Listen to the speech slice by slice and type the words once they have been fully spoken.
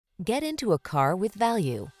Get into a car with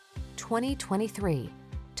value. 2023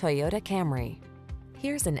 Toyota Camry.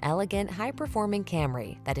 Here's an elegant, high-performing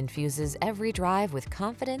Camry that infuses every drive with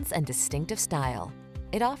confidence and distinctive style.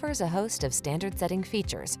 It offers a host of standard-setting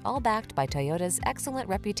features, all backed by Toyota's excellent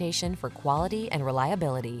reputation for quality and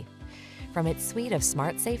reliability. From its suite of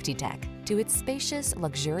smart safety tech, to its spacious,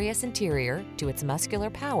 luxurious interior, to its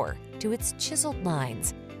muscular power, to its chiseled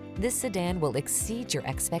lines, this sedan will exceed your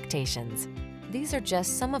expectations. These are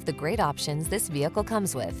just some of the great options this vehicle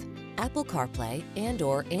comes with: Apple CarPlay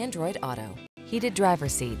and/or Android Auto, heated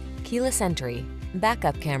driver's seat, keyless entry,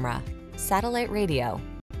 backup camera, satellite radio,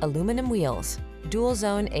 aluminum wheels, dual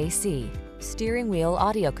zone AC, steering wheel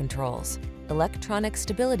audio controls, electronic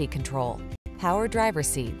stability control, power driver's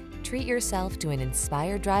seat. Treat yourself to an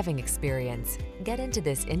inspired driving experience. Get into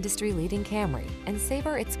this industry-leading Camry and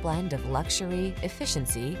savor its blend of luxury,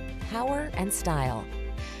 efficiency, power, and style.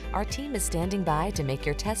 Our team is standing by to make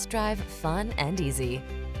your test drive fun and easy.